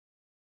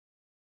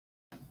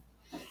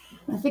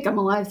I think I'm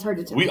alive. It's hard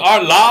to tell. We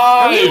are live.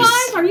 Are you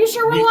live? Are you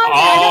sure we're live?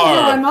 I don't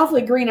know. Are. I'm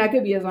awfully green. I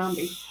could be a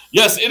zombie.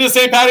 Yes, it is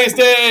St. Patty's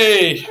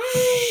Day,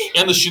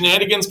 and the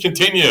shenanigans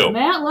continue.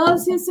 Matt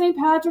loves his St.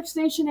 Patrick's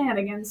Day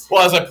shenanigans.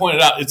 Well, as I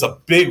pointed out, it's a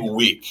big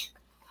week.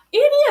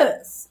 It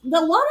is. A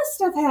lot of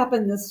stuff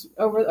happened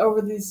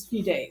over these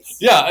few days.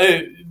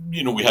 Yeah,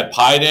 we had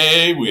Pi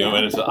Day. We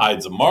went into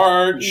Ides of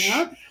March.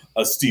 Yeah.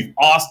 A Steve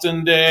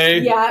Austin Day.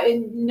 Yeah,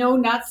 and no,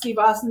 not Steve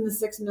Austin, the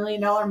 $6 million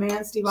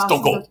man. Steve Austin.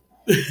 Stone Cold.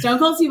 Stone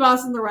Cold Steve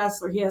Austin, the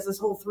wrestler. He has this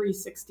whole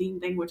 316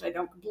 thing, which I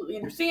don't completely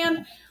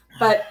understand,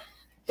 but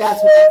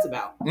that's what that's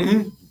about.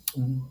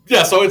 Mm-hmm.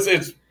 Yeah, so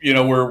it's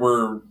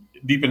we're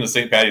deep into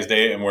St. Patty's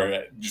Day, and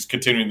we're just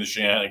continuing the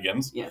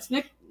shenanigans. Yes,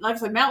 Nick, like I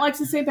said, Matt likes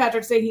his St.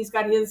 Patrick's Day. He's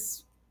got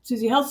his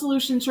Susie Health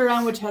Solutions shirt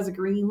on, which has a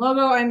green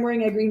logo. I'm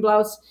wearing a green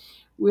blouse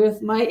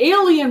with my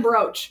alien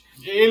brooch.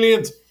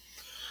 Aliens.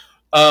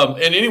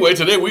 And anyway,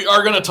 today we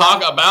are going to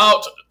talk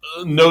about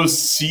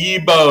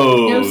nocebos.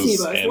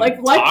 Nocebos. Like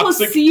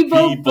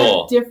placebo, people.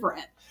 but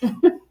different.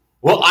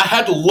 Well, I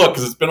had to look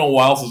because it's been a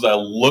while since I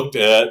looked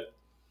at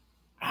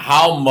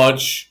how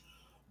much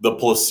the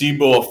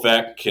placebo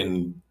effect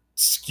can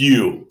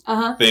skew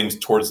things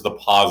towards the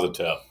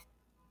positive.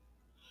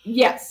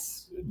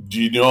 Yes.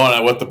 Do you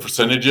know what the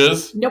percentage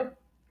is? Nope.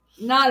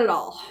 Not at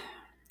all.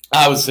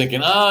 I was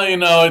thinking,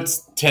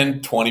 it's 10,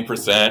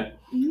 20%.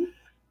 Mm-hmm.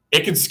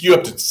 It can skew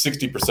up to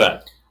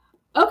 60%.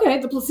 Okay,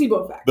 the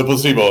placebo effect. The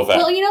placebo effect.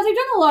 Well, they've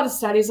done a lot of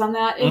studies on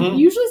that. And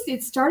usually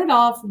it started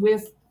off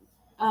with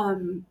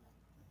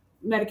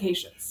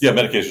medications. Yeah,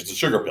 medications. The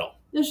sugar pill.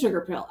 The sugar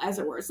pill, as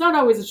it were. It's not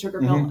always a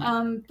sugar pill.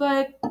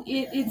 But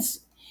it is,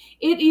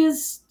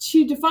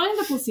 to define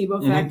the placebo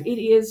effect, it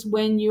is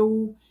when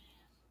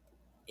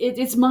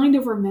it's mind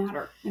over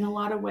matter in a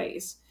lot of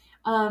ways.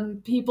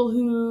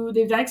 People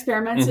they've done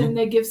experiments and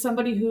they give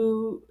somebody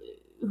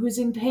who's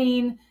in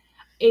pain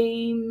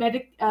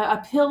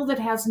a pill that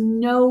has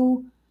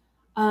no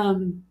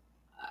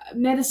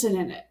medicine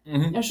in it,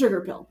 a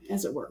sugar pill,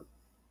 as it were.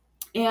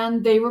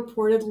 And they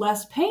reported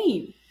less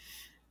pain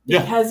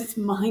because it's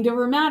mind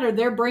over matter.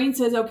 Their brain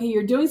says, okay,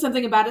 you're doing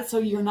something about it, so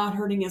you're not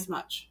hurting as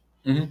much.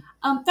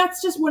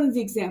 That's just one of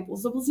the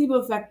examples. The placebo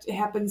effect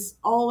happens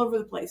all over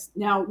the place.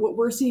 Now, what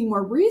we're seeing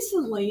more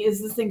recently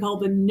is this thing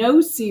called the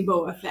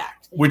nocebo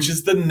effect. Which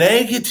is the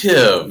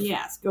negative.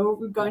 Yes. Why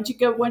don't you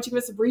give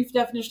us a brief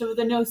definition of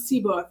the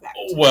nocebo effect?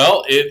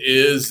 Well, it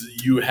is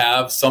you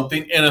have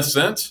something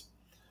innocent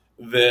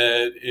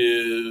that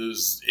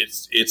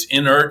it's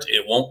inert.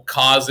 It won't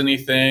cause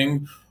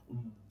anything,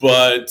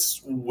 but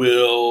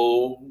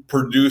will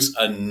produce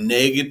a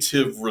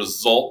negative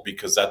result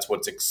because that's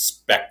what's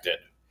expected.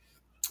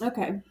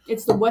 Okay,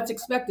 it's the what's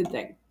expected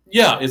thing.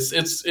 Yeah, it's the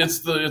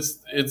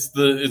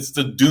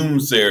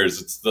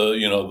doomsayers. It's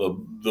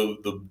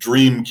the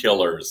dream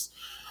killers.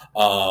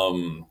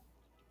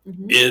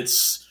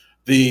 It's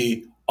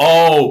the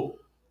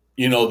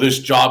this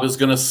job is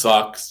gonna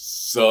suck,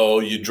 so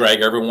you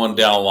drag everyone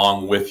down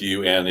along with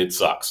you, and it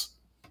sucks.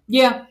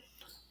 Yeah.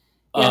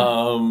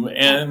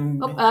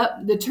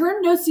 The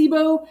term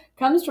nocebo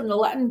comes from the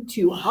Latin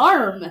to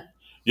harm.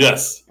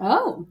 Yes.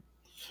 Oh.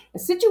 A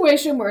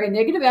situation where a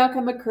negative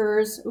outcome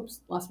occurs.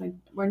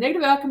 Where a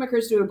negative outcome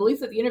occurs due to a belief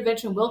that the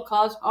intervention will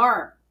cause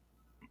harm.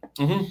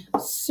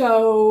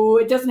 So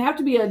it doesn't have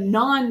to be a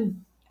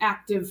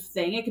non-active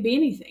thing. It could be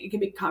anything. It could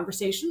be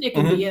conversation. It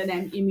could be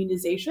an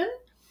immunization.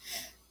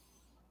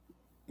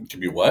 It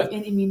could be what?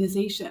 An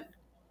immunization.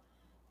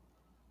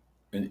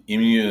 An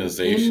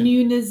immunization?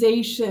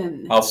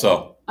 Immunization. How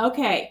so?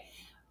 Okay.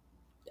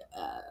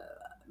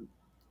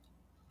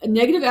 A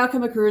negative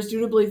outcome occurs due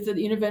to a belief that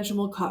the intervention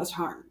will cause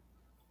harm.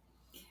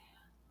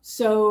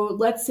 So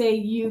let's say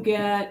you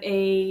get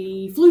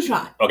a flu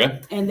shot. Okay.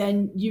 And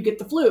then you get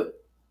the flu.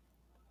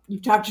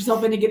 You've talked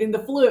yourself into getting the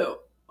flu,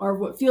 or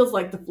what feels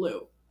like the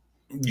flu.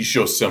 You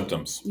show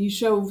symptoms. You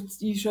show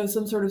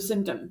some sort of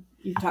symptom.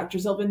 You've talked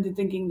yourself into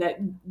thinking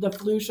that the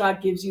flu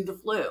shot gives you the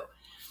flu.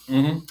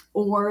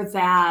 Or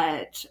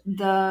that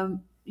the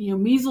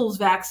measles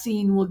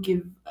vaccine will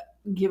give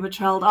a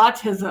child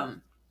autism.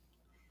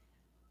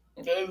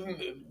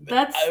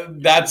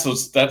 That's a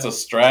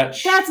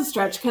stretch. That's a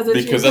stretch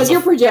because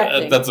you're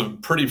projecting. That's a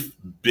pretty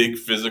big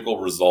physical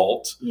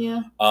result.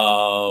 Yeah.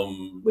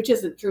 Which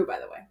isn't true, by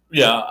the way.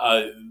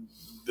 Yeah,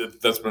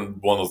 that's been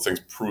one of those things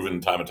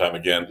proven time and time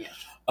again. Yeah.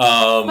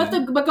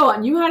 But go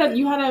on.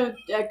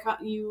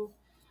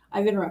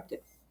 I've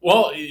interrupted.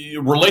 Well,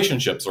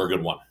 relationships are a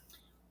good one.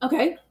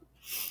 Okay.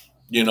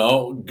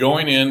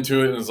 Going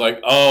into it and it's like,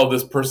 oh,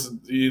 this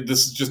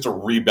is just a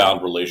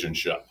rebound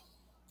relationship.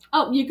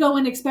 Oh, you go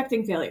in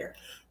expecting failure.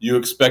 You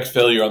expect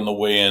failure on the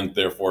way in,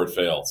 therefore it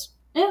fails.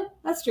 Yeah,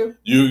 that's true.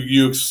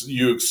 You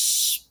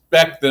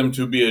expect them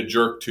to be a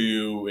jerk to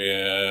you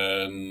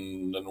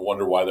and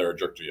wonder why they're a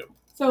jerk to you.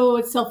 So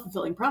it's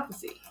self-fulfilling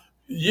prophecy.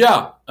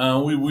 Yeah,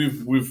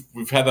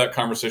 we've had that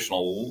conversation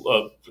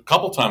a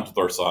couple times with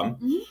our son.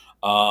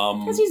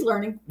 Because he's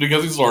learning.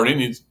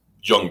 He's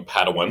young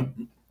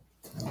Padawan.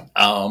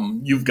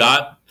 You've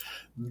got,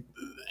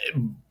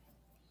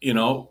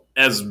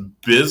 as a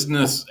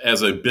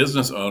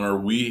business owner,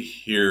 we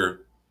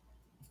hear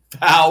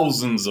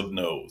thousands of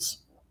no's.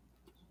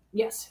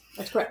 Yes,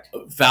 that's correct.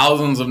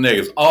 Thousands of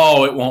negatives.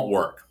 Oh, it won't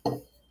work.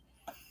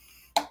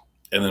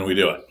 And then we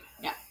do it.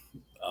 Yeah.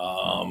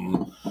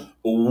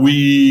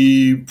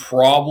 We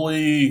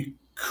probably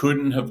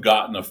couldn't have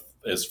gotten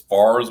as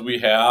far as we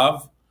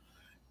have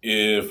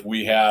if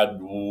we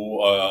had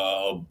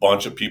a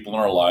bunch of people in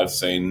our lives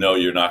saying, no,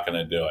 you're not going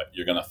to do it.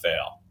 You're going to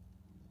fail.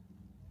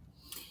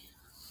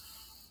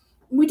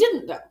 We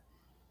didn't, though.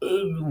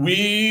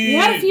 We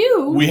had a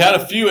few. We had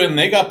a few, and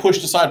they got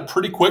pushed aside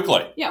pretty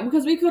quickly. Yeah,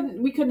 because we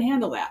couldn't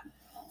handle that.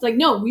 It's like,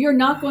 no, we are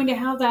not going to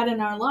have that in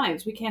our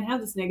lives. We can't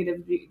have this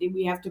negative.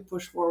 We have to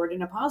push forward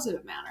in a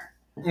positive manner.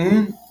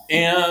 Mm-hmm.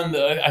 And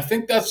I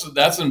think that's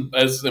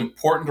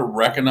important to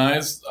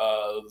recognize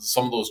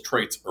some of those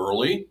traits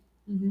early,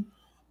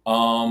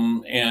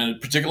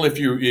 and particularly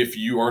if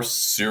you are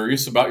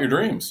serious about your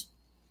dreams.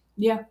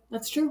 Yeah,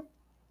 that's true.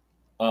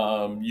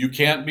 You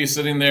can't be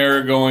sitting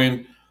there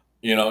going,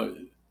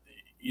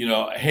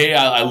 hey,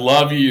 I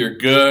love you, you're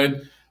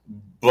good,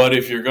 but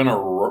if you're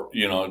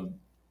gonna,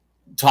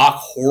 talk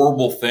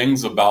horrible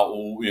things about,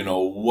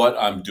 what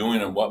I'm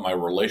doing and what my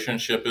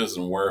relationship is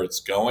and where it's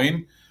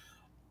going,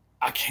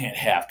 I can't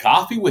have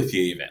coffee with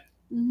you even.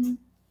 Mm-hmm.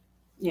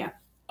 Yeah.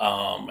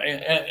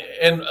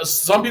 And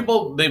some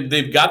people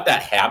they've got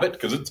that habit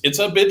because it's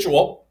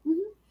habitual.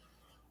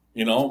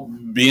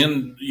 Mm-hmm.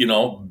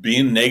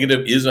 Being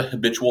negative is a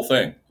habitual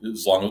thing,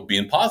 as long as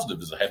being positive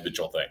is a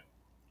habitual thing.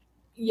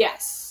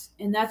 Yes,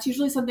 and that's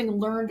usually something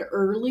learned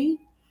early.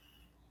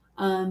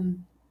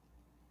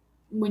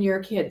 When you're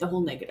a kid, the whole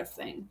negative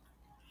thing.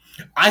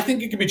 I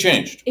think it can be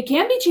changed. It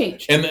can be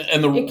changed, and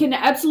it can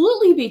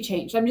absolutely be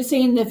changed. I'm just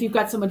saying that if you've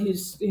got someone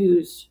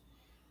who's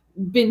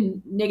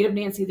been negative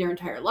Nancy their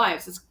entire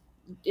lives,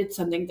 it's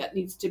something that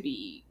needs to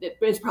be,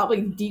 that is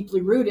probably deeply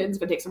rooted. It's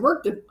going to take some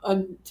work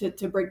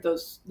to break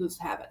those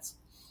habits.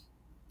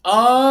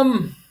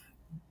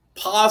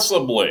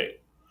 Possibly,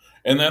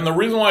 and then the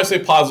reason why I say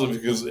positive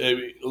is because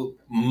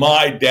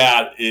my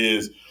dad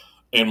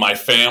and my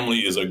family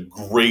is a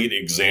great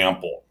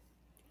example.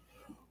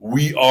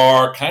 We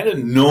are kind of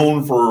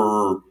known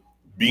for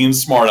being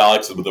smart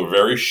Alex with a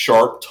very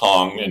sharp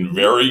tongue and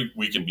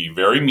we can be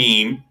very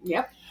mean.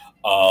 Yep.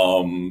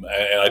 And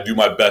I do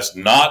my best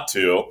not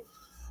to.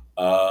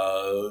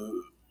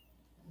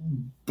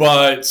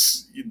 But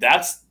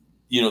that's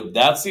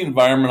the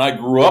environment I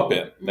grew up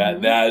in.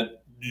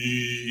 That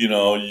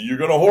you're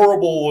gonna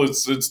horrible.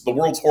 It's the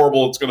world's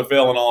horrible. It's gonna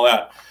fail and all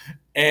that.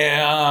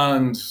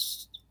 And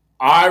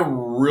I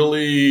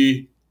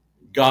really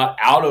got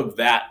out of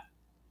that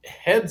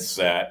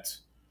headset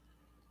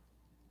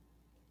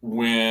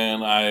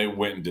when I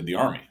went and did the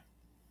Army.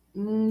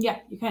 Yeah,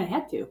 you kind of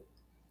had to.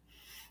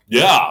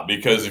 Yeah,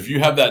 because if you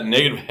have that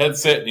negative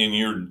headset and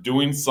you're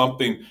doing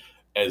something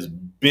as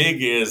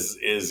big as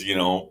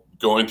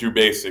going through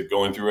basic,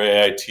 going through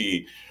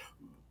AIT,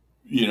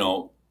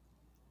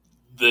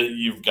 that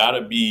you've got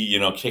to be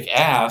kick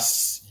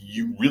ass.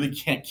 You really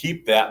can't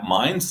keep that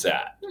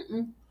mindset.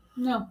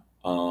 No.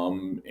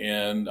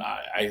 And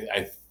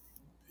I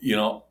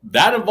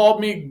that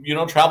involved me,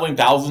 traveling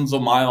thousands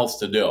of miles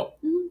to do.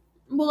 Mm-hmm.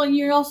 Well, and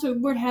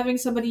we're having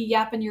somebody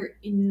yap in your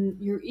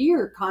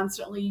ear,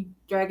 constantly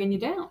dragging you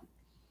down.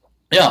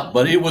 Yeah,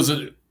 but it was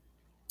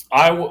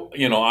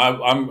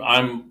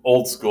I'm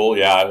old school.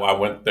 Yeah, I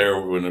went there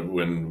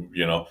when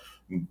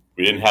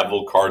we didn't have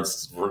little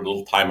cards for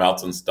little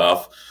timeouts and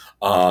stuff.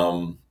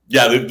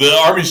 Yeah, the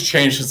Army's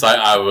changed since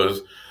I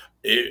was.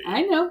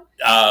 I know.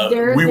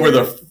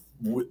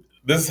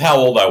 This is how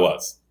old I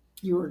was.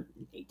 You were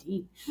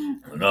 18.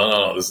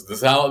 No. This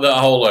is how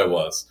old I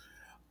was.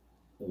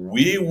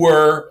 We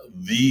were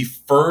the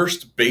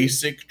first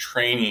basic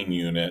training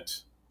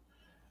unit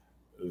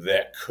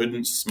that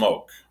couldn't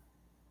smoke.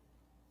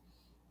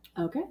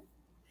 Okay.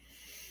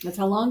 That's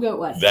how long ago it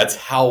was. That's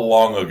how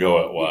long ago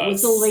it was. It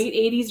was the late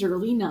 80s,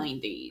 early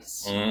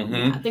 90s. Mm-hmm.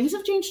 Yeah, things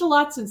have changed a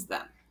lot since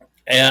then.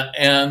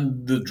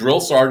 And the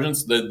drill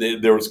sergeants,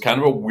 there was kind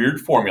of a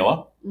weird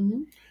formula.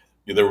 Mm-hmm.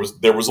 There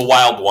was a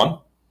wild one.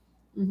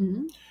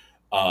 Mm-hmm.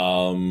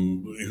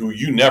 Who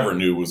you never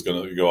knew was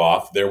going to go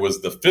off. There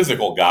was the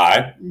physical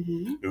guy,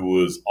 mm-hmm. who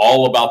was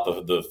all about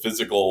the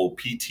physical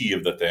PT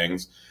of the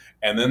things.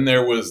 And then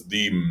there was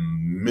the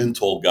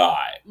mental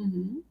guy.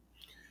 Mm-hmm.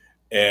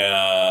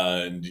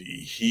 And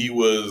he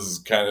was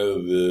kind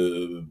of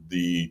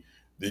the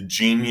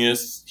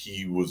genius.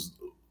 He was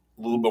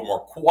a little bit more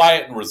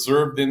quiet and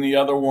reserved than the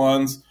other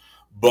ones.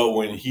 But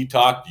when he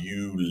talked,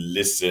 you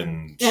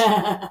listened.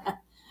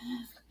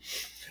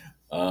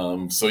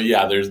 So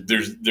yeah, there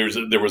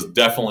was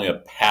definitely a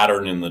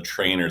pattern in the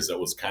trainers that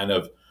was kind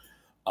of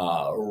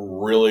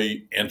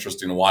really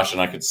interesting to watch,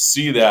 and I could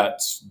see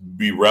that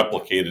be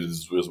replicated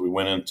as we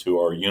went into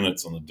our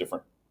units on the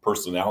different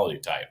personality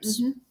types.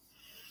 Mm-hmm.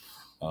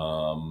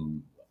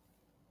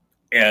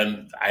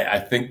 And I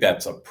think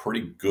that's a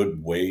pretty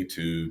good way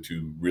to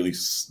really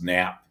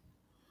snap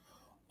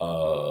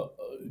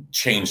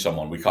change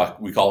someone. We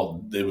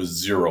call it was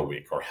 0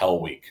 week or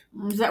hell week.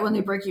 Is that when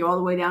they break you all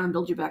the way down and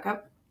build you back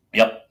up?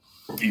 Yep.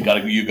 You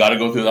got to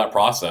go through that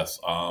process.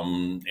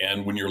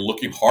 And when you're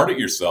looking hard at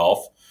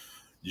yourself,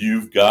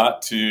 you've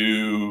got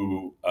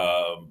to,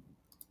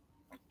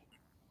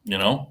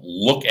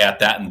 look at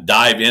that and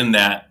dive in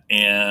that.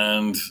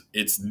 And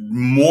it's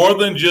more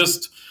than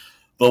just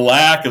the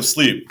lack of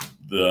sleep.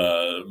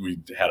 We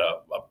had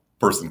a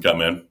person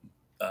come in.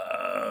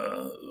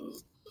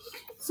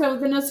 So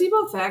the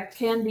nocebo effect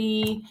can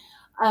be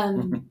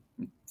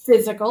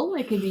physical,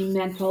 it can be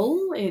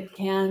mental, it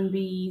can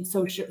be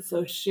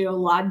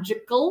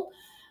sociological.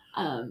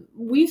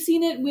 We've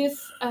seen it with,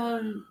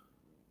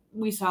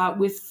 we saw it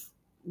with,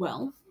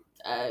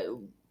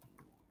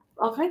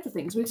 all kinds of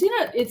things. We've seen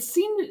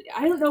it.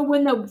 I don't know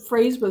when the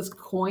phrase was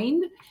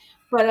coined,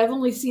 but I've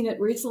only seen it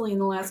recently in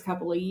the last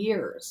couple of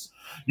years.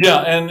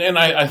 Yeah, and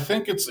I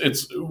think it's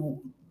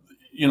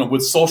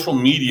with social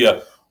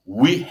media,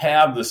 we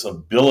have this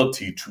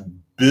ability to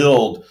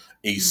build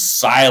a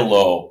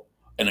silo,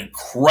 an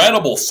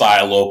incredible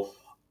silo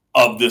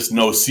of this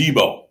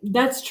nocebo.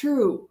 That's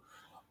true.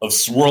 Of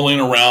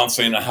swirling around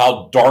saying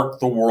how dark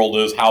the world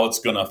is, how it's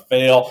going to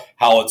fail,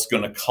 how it's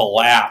going to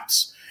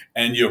collapse.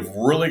 And you've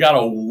really got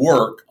to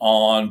work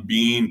on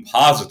being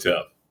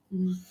positive.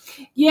 Mm-hmm.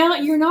 Yeah,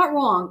 you're not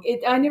wrong.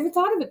 I never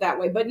thought of it that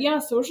way. But yeah,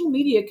 social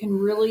media can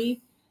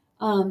really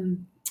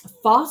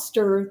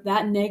foster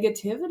that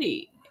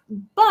negativity.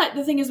 But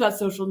the thing is about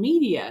social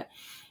media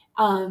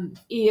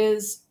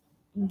is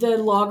the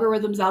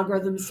algorithms,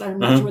 I'm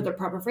not sure what the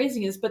proper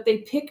phrasing is, but they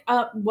pick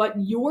up what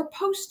you're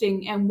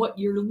posting and what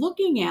you're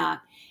looking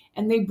at,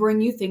 and they bring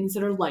you things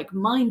that are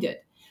like-minded.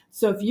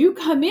 So if you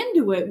come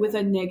into it with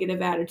a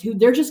negative attitude,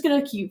 they're just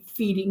going to keep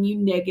feeding you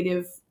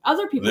negative.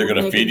 Other people. They're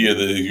going to feed you.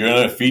 You're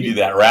going to feed you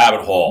that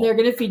rabbit hole. They're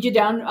going to feed you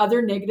down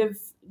other negative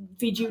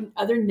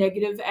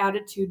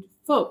attitude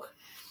folk.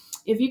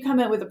 If you come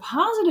in with a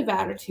positive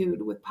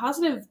attitude, with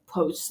positive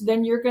posts,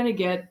 then you're going to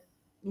get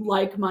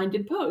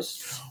like-minded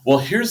posts. Well,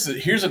 here's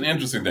an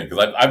interesting thing,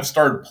 because I've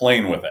started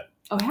playing with it.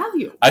 Oh, have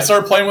you? I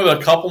started playing with it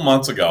a couple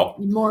months ago.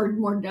 More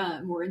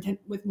intent.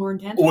 With more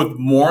intent. With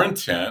more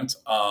intent.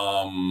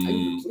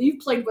 You've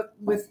played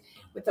with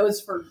those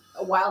for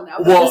a while now.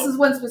 Well, this is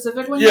one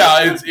specific one.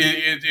 Yeah, this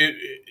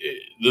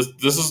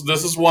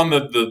is one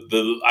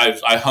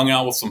that I hung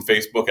out with some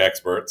Facebook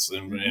experts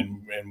and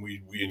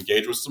we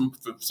engaged with some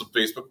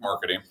Facebook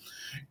marketing,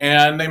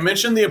 and they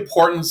mentioned the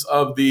importance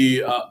of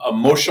the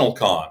emotional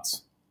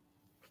cons.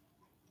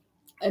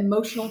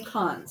 Emotional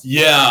cons.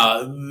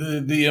 Yeah,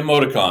 the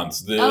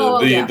emoticons,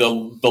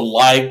 the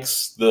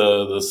likes,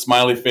 the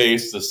smiley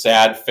face, the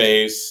sad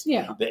face,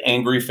 the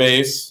angry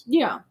face.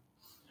 Yeah.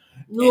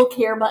 Little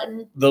care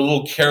button. The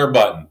little care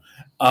button.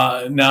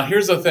 Now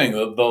here's the thing: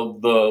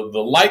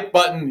 the like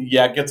button,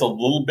 gets a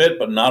little bit,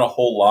 but not a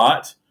whole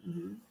lot.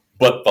 Mm-hmm.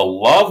 But the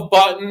love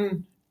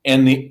button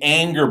and the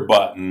anger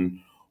button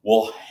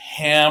will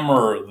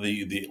hammer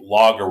the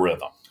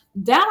logarithm.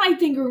 That I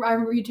think I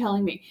remember you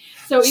telling me.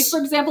 So, for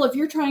example, if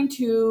you're trying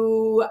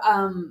to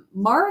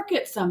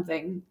market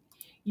something,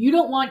 you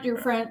don't want your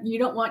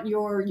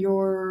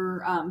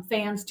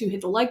fans to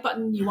hit the like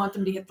button. You want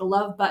them to hit the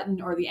love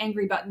button or the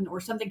angry button or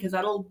something, because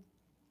that'll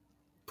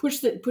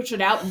push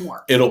it out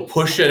more. It'll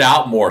push it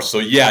out more. So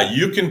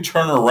you can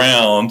turn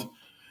around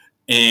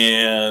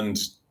and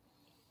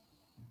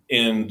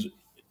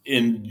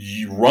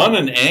you run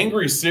an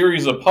angry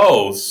series of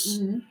posts.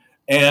 Mm-hmm.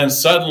 And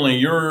suddenly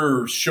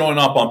you're showing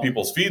up on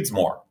people's feeds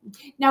more.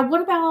 Now,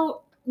 what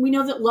about, we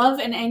know that love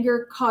and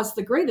anger cause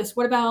the greatest.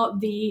 What about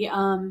the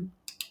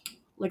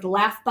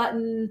laugh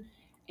button?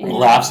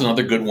 Laugh's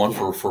another good one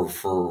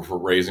for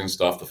raising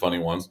stuff, the funny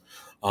ones.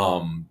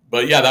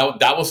 But yeah,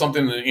 that was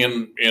something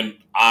and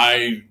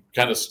I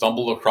kind of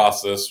stumbled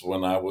across this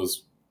when I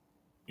was,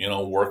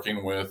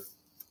 working with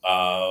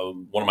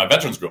one of my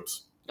veterans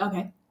groups.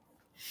 Okay.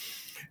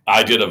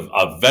 I did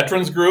a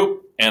veterans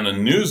group and a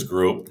news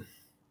group.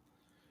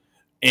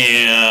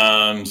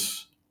 And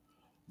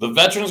the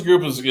veterans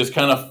group is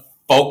kind of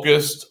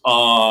focused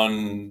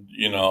on,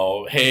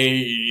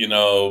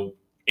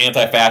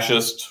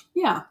 anti-fascist.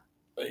 Yeah.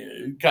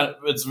 Kind of,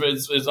 it's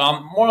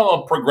on more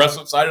on the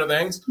progressive side of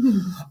things.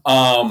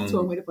 That's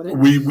one way to put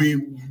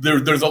it.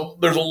 There's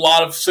a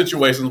lot of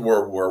situations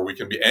where we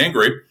can be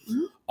angry.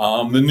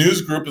 Mm-hmm. The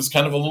news group is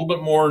kind of a little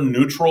bit more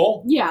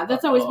neutral. Yeah,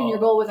 that's always been your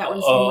goal with that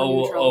one. More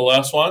neutral. The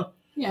last one.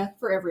 Yeah,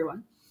 for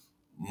everyone.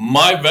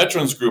 My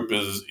veterans group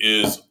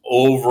is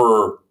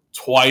over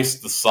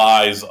twice the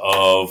size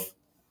of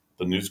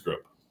the news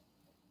group.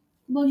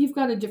 Well, you've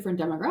got a different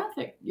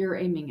demographic you're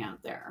aiming at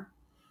there.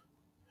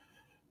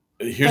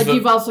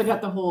 You've also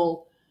got the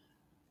whole,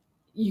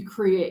 you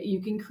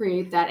can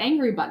create that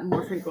angry button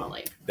more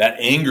frequently. That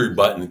angry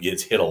button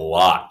gets hit a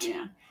lot.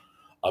 Yeah.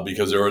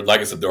 Because like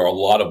I said, there are a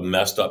lot of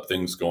messed up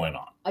things going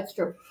on. That's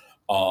true.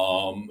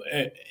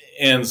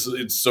 And so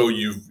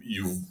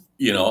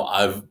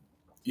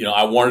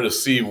I wanted to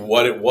see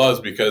what it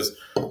was, because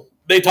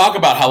they talk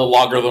about how the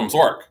logarithms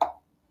work.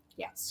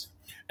 Yes.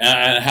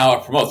 and how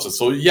it promotes it.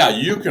 So yeah,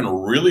 you can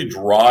really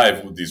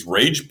drive with these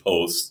rage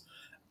posts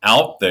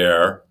out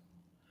there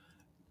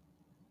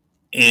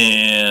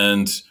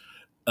and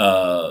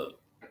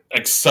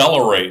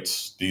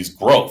accelerate these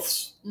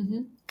growths.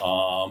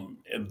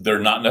 They're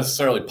not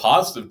necessarily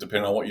positive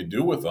depending on what you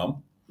do with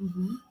them.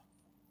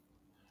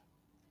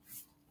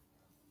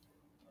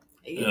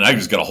 And I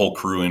just got a whole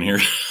crew in here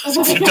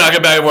talking back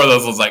and forth.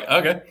 I was like,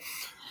 okay.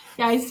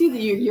 Yeah, I see that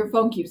your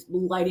phone keeps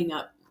lighting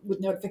up with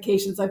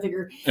notifications. I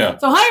figure. Yeah.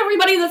 So hi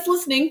everybody that's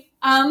listening.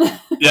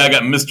 Yeah, I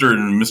got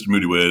Mr.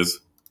 Moody Ways.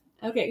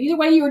 Okay. Either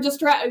way, you were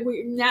distracted.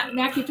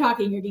 Now keep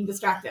talking. You're getting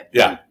distracted.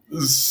 Yeah.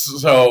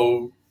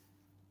 So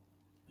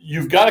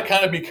you've got to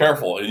kind of be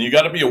careful, and you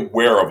got to be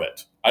aware of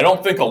it. I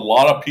don't think a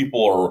lot of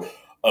people are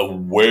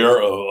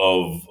aware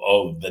of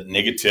the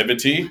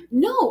negativity.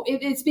 No,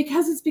 it's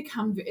because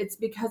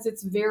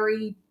it's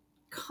very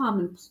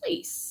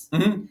commonplace,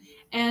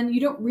 and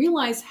you don't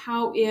realize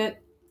how it.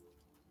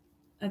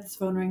 That's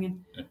phone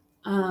ringing.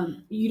 Yeah.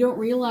 You don't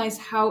realize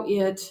how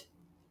it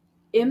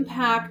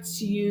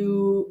impacts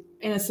you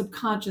in a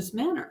subconscious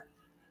manner.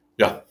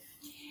 Yeah.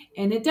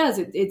 And it does.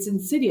 It's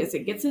insidious.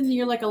 It gets in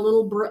you like a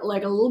little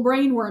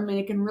brain worm, and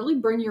it can really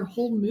bring your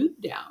whole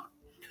mood down.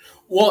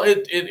 Well,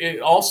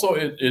 it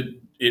also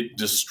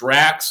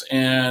distracts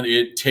and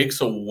it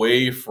takes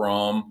away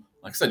from,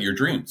 like I said, your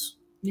dreams.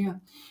 Yeah.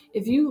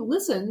 If you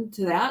listen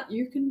to that,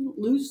 you can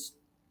lose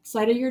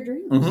sight of your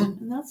dreams,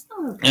 and that's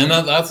not okay. And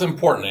that's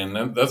important.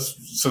 And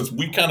that's since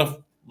we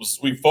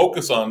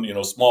focus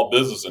on small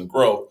business and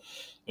growth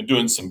and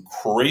doing some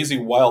crazy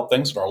wild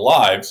things in our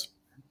lives.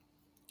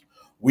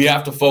 We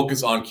have to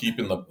focus on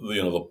keeping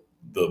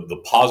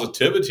the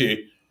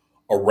positivity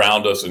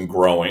around us and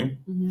growing,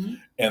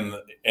 and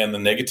the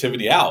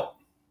negativity out.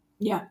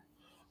 Yeah.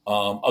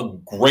 A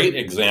great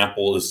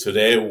example is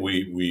today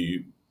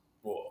we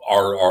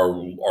are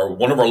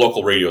one of our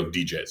local radio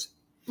DJs.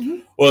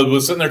 Well,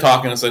 was sitting there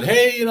talking and said,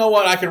 "Hey, you know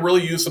what? I could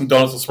really use some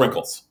donuts with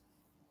sprinkles."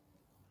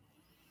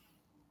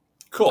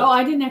 Cool. Oh,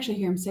 I didn't actually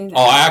hear him say that.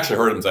 Oh, I actually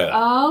heard him say that.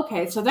 Oh,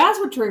 okay. So that's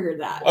what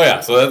triggered that. Oh,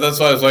 yeah. So that's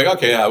why I was like,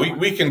 okay, yeah,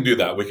 we can do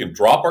that. We can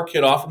drop our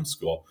kid off from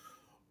school.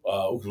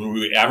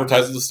 We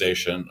advertise at the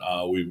station.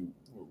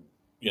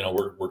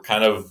 We're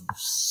kind of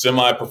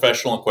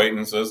semi-professional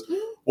acquaintances.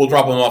 We'll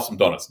drop them off some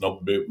donuts. No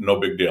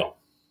big deal.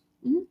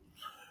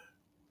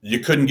 You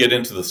couldn't get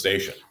into the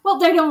station. Well,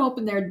 they don't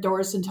open their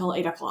doors until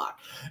 8:00,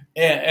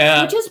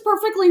 and which is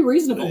perfectly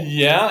reasonable.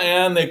 Yeah,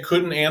 and they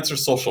couldn't answer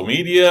social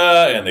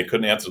media, and they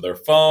couldn't answer their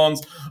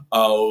phones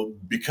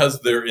because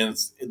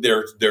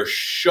they're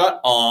shut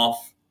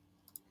off,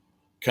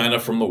 kind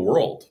of from the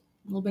world.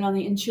 A little bit on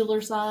the insular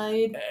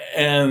side,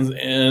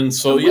 and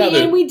so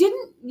we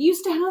didn't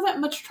used to have that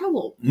much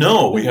trouble.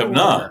 No, we have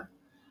not.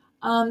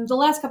 The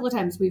last couple of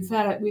times it's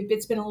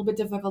been a little bit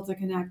difficult to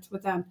connect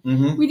with them.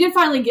 We did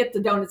finally get the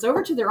donuts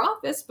over to their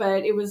office,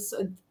 but it was,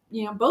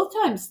 both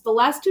times. The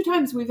last 2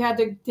 times we've had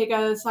to take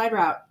a side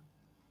route.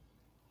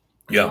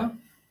 Yeah.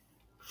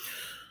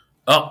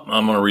 Oh,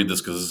 I'm going to read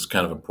this because this is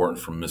kind of important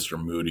from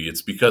Mr. Moody.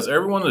 It's because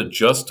everyone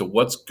adjusts to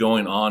what's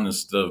going on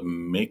instead of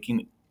make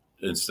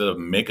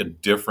a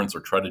difference or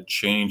try to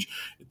change.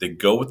 If they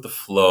go with the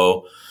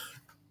flow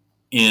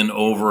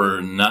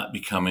over not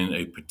becoming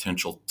a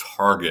potential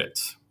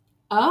target.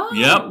 Oh,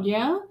 yep.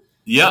 Yeah.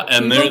 Yeah,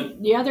 and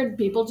they're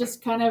people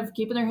just kind of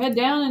keeping their head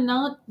down and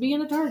not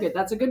being a target.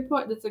 That's a good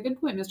point. That's a good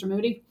point, Mr.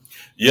 Moody.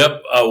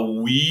 Yep.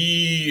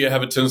 We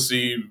have a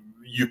tendency.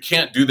 You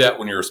can't do that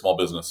when you're a small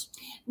business.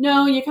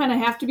 No, you kind of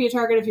have to be a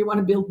target if you want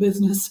to build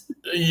business.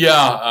 Yeah.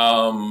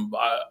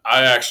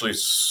 I actually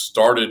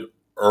started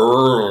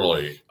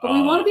early. But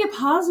we want to be a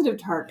positive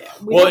target.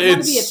 We don't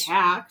want to be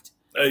attacked.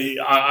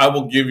 I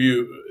will give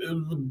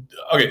you.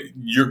 Okay,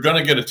 you're going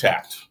to get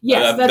attacked.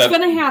 Yes, that's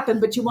going to happen,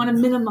 but you want to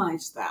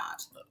minimize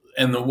that.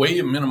 And the way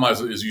you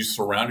minimize it is you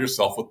surround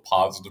yourself with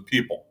positive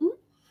people.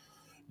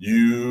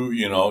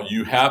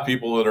 You have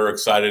people that are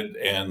excited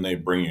and they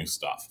bring you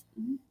stuff,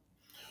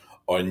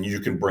 and you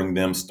can bring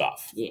them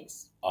stuff.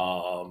 Yes.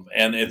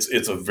 And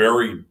it's a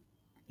very,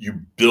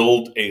 you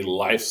build a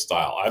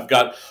lifestyle. I've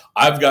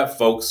got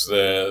folks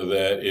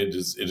that it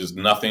is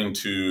nothing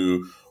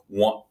to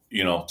want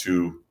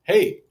to.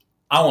 Hey,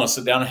 I want to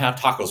sit down and have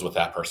tacos with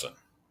that person.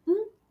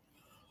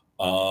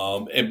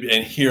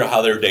 And hear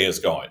how their day is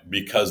going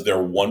because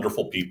they're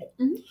wonderful people.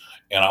 And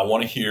I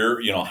want to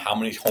hear, how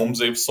many homes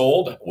they've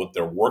sold, what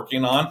they're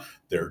working on,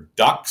 their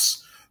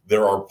ducks.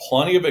 There are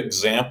plenty of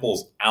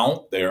examples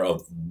out there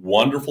of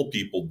wonderful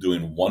people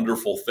doing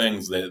wonderful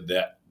things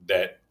that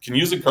can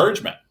use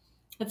encouragement.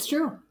 That's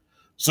true.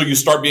 So you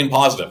start being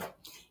positive.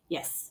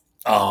 Yes.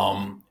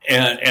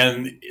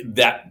 And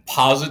that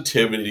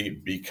positivity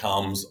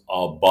becomes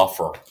a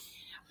buffer.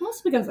 It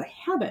also becomes a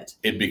habit.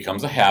 It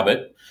becomes a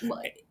habit.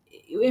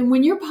 And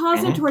when you're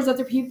positive towards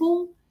other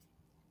people,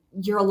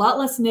 you're a lot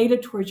less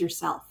negative towards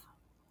yourself.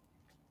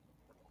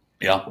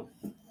 Yeah.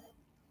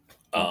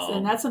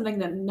 And that's something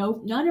that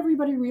not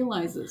everybody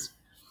realizes.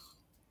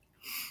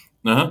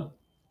 Uh-huh.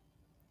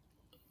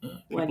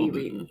 What are you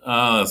reading?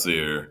 Let's see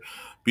here.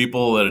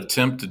 People that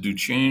attempt to do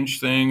change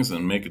things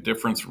and make a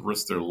difference,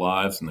 risk their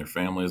lives and their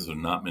families. There are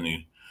not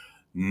many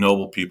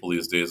noble people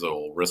these days that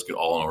will risk it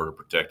all in order to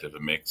protect if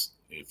it makes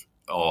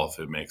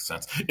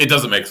sense. It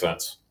doesn't make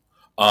sense.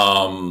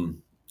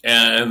 And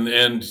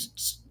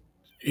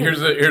here's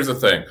the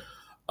thing.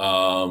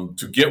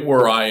 To get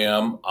where I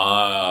am,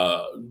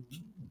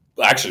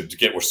 actually to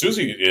get where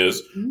Susie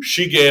is,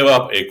 she gave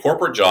up a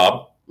corporate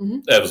job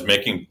that was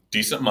making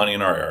decent money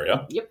in our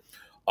area. Yep.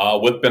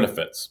 With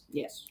benefits.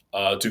 Yes.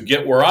 To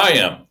get where I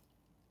am,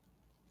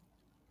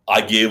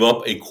 I gave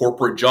up a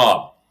corporate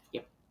job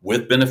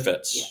with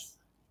benefits. Yes.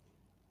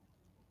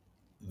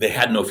 They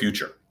had no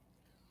future.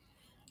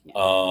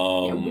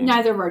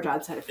 Neither of our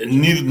jobs had a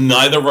future.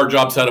 Neither of our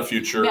jobs had a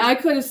future. I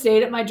could have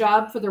stayed at my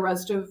job for the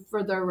rest of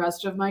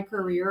my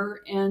career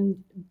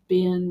and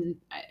been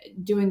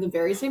doing the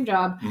very same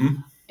job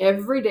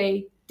every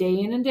day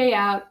in and day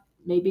out.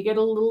 Maybe get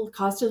a little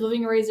cost of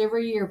living raise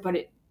every year, but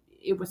it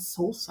was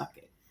soul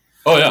sucking.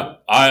 Oh yeah,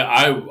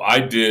 I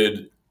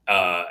did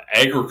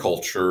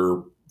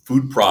agriculture,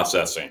 food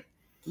processing.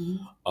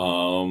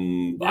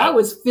 That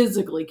was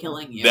physically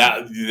killing you.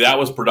 That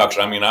was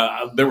production. I mean,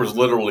 there was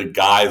literally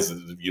guys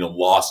that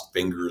lost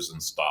fingers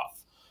and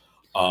stuff.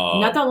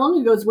 Not that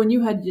long ago is when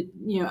you had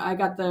I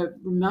got the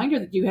reminder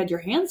that you had your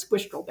hand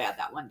squished real bad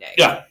that one day.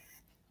 Yeah.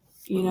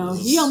 He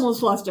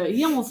almost lost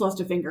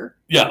a finger.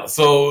 Yeah.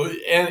 So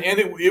and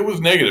it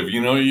was negative.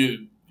 We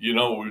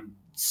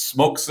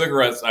smoke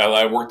cigarettes.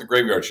 I worked the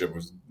graveyard shift.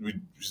 We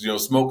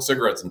smoke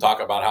cigarettes and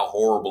talk about how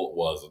horrible it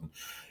was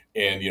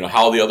and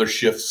how the other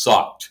shift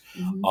sucked.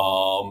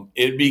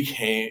 It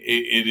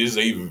is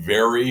a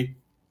very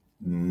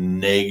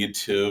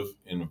negative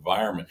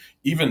environment.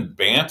 Even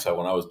Banta,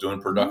 when I was doing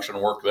production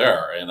work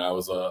there and I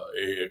was a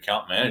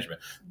account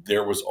management,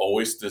 there was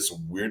always this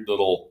weird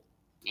little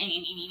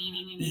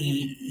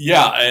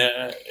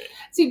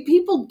See,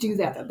 people do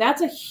that though.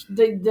 That's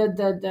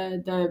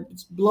the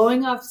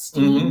blowing off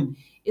steam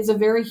is a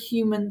very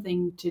human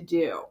thing to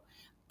do.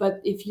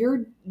 But if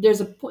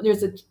there's a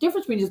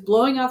difference between just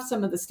blowing off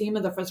some of the steam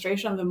of the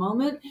frustration of the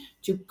moment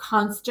to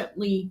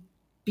constantly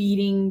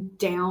beating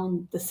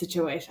down the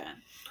situation.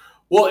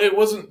 Well, it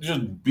wasn't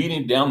just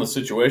beating down the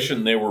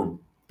situation; they were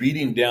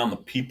beating down the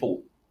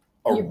people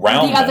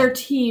around the other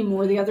team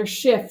or the other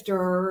shift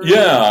or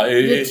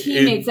the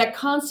teammates that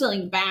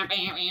constantly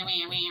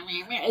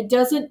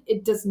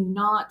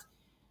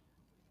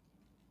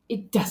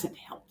it doesn't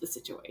help the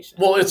situation.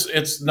 Well,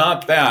 it's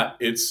not that.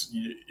 It's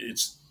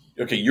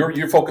okay.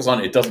 You're focused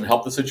on it doesn't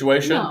help the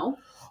situation. No,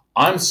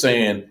 I'm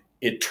saying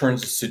it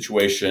turns the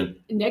situation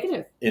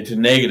into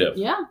negative.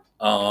 Yeah.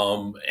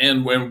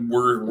 And when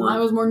mine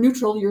was more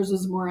neutral, yours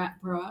is more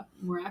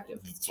active.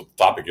 That's what the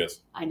topic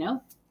is. I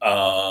know.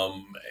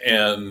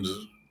 And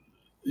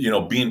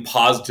being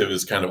positive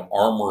is kind of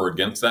armor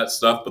against that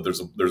stuff. But there's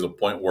a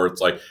point where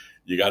it's like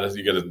you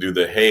gotta do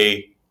the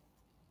hey,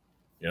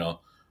 it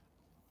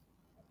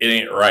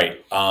ain't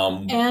right.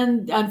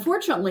 And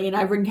unfortunately, and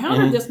I've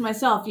encountered this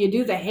myself, you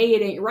do the hey,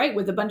 it ain't right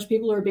with a bunch of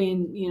people who are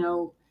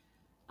being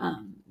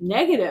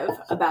negative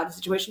about a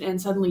situation,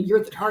 and suddenly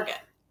you're the target.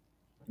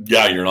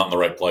 Yeah, you're not in the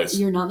right place.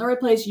 You're not in the right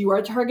place. You are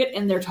a target,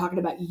 and they're talking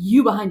about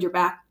you behind your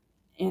back.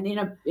 And in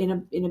a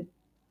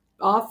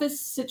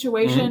office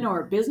situation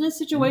or a business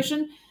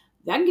situation,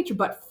 that can get your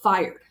butt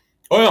fired.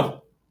 Oh yeah,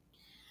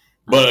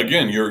 but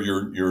again,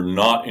 you're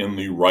not in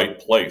the right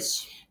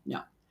place.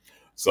 No.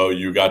 So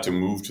you got to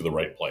move to the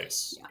right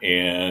place,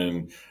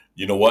 and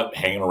you know what?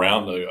 Hanging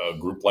around a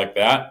group like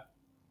that,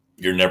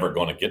 you're never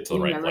going to get to the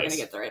right place. You're never going to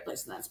get the right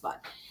place in that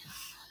spot.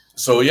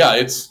 So yeah,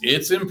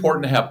 it's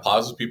important to have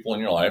positive people in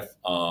your life.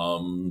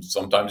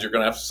 Sometimes you're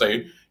going to have to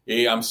say,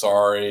 "Hey, I'm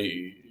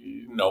sorry."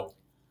 No.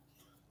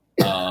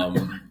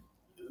 The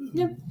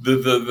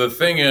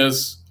thing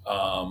is,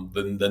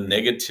 the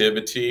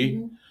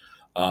negativity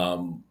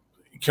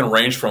can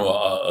range from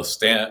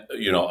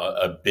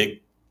a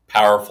big,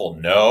 powerful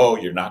no,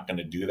 you're not going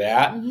to do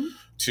that,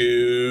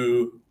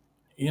 to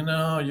you're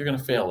going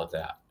to fail at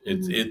that.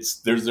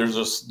 There's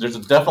a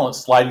definite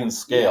sliding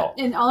scale.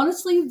 And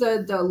honestly,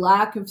 the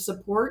lack of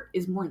support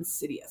is more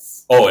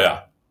insidious. Oh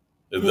yeah,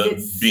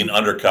 being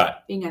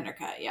undercut.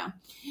 Yeah.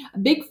 A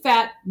big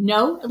fat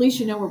no. At least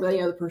you know where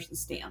the other person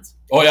stands.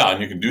 Oh yeah,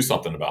 and you can do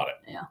something about it.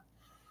 Yeah.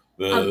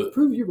 I'm going to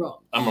prove you wrong.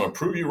 I'm going to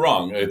prove you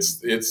wrong. It's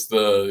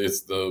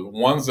the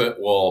ones that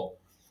will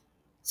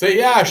say,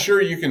 yeah,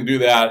 sure, you can do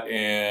that,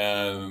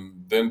 and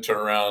then turn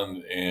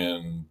around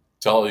and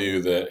tell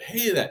you that,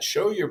 hey, that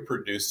show you're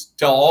producing,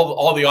 tell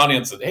all the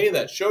audience that, hey,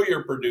 that show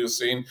you're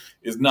producing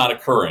is not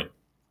occurring.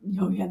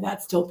 Oh, yeah,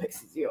 that still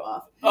pisses you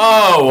off.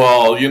 Oh,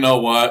 well, you know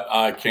what?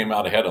 I came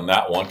out ahead on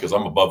that one because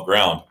I'm above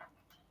ground.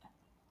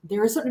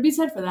 There is something to be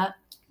said for that.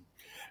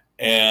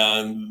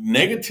 And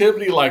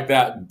negativity like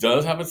that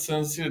does have a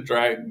tendency to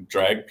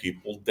drag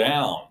people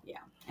down. Yeah,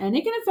 and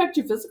it can affect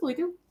you physically,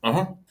 too.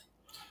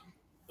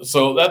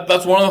 So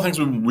that's one of the things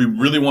we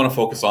really want to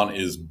focus on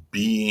is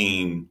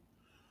being,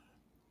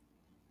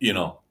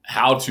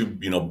 how to,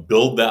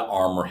 build that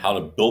armor, how to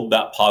build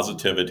that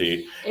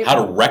positivity,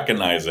 how to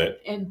recognize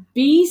it. And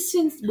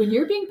when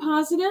you're being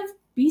positive,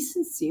 be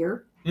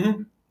sincere.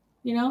 Mm-hmm.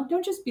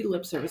 Don't just be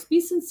lip service.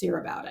 Be sincere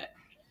about it.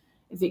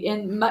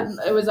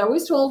 It was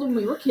always told when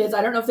we were kids.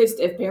 I don't know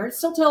if parents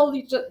still tell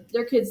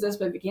their kids this,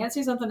 but if you can't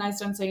say something nice,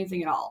 don't say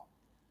anything at all.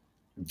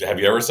 Have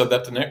you ever said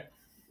that to Nick?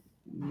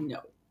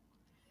 No.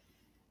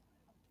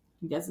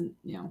 He doesn't,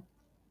 no.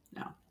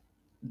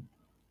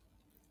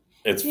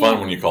 It's fun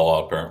when you call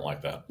out a parent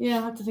like that. Yeah,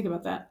 I'll have to think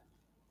about that.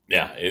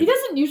 Yeah. He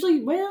doesn't usually,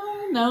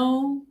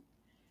 no.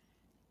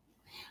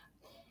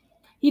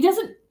 He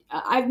doesn't,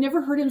 I've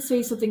never heard him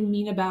say something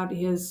mean about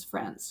his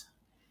friends.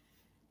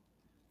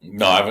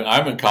 No, I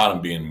haven't caught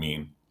him being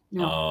mean.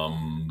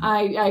 No.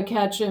 I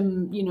catch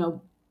him,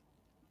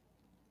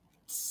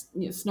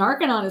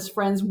 snarking on his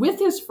friends with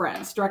his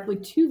friends directly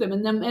to them,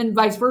 and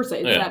vice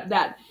versa.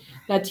 Yeah.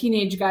 That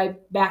teenage guy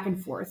back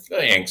and forth.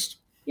 Angst.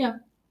 Yeah.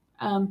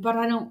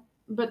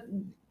 But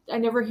I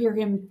never hear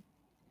him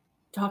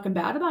talking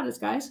bad about his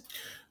guys.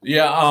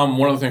 Yeah.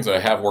 One of the things I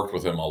have worked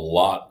with him a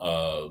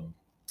lot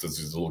since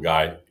he's a little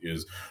guy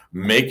is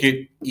make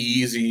it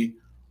easy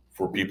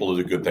for people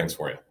to do good things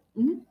for you.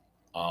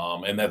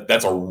 Mm-hmm. And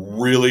that's a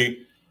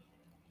really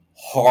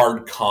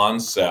hard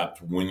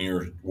concept when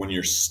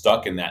you're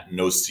stuck in that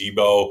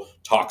nocebo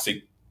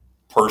toxic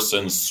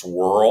person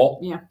swirl.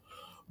 Yeah.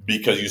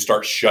 Because you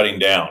start shutting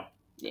down.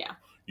 Yeah.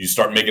 You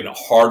start making it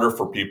harder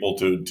for people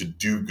to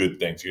do good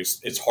things.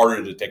 It's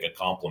harder to take a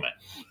compliment.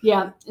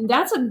 Yeah, and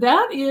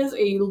that is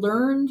a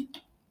learned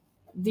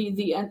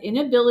the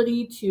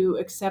inability to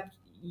accept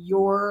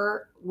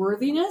your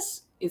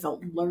worthiness is a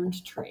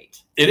learned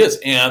trait. It is,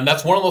 and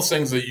that's one of those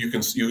things that you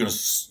can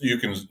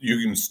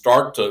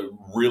start to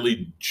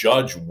really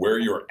judge where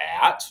you're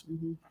at,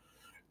 mm-hmm.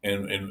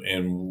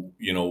 and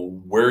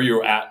where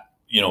you're at,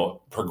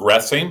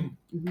 progressing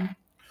mm-hmm.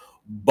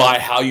 by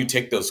how you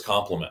take those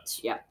compliments.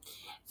 Yeah.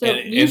 So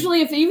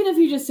usually, even if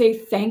you just say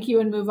thank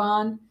you and move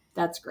on,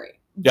 that's great.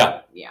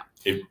 Yeah. Yeah.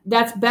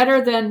 That's better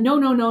than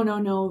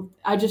no.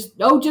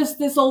 Just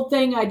this old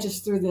thing. I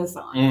just threw this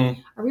on.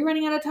 Mm. Are we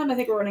running out of time? I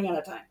think we're running out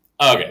of time.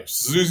 Okay.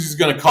 Susie's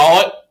going to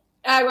call it.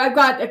 I've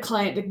got a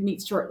client to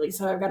meet shortly,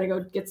 so I've got to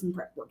go get some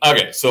prep work.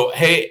 Okay. So,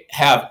 hey,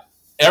 have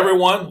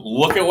everyone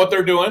look at what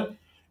they're doing.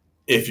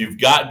 If you've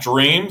got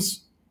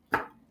dreams,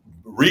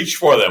 reach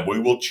for them. We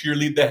will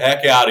cheerlead the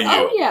heck out of you.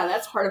 Oh, yeah.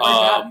 That's part of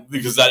our job.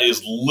 Because that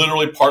is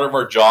literally part of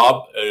our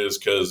job is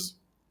because,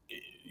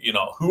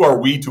 who are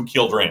we to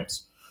kill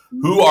dreams?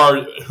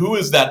 Who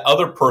is that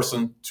other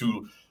person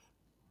to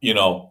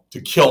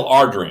kill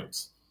our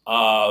dreams?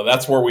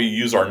 That's where we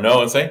use our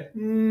no and say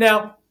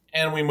no,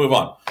 and we move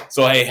on.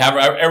 So hey,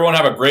 everyone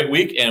have a great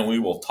week, and we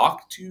will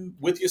talk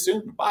with you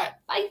soon. Bye.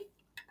 Bye.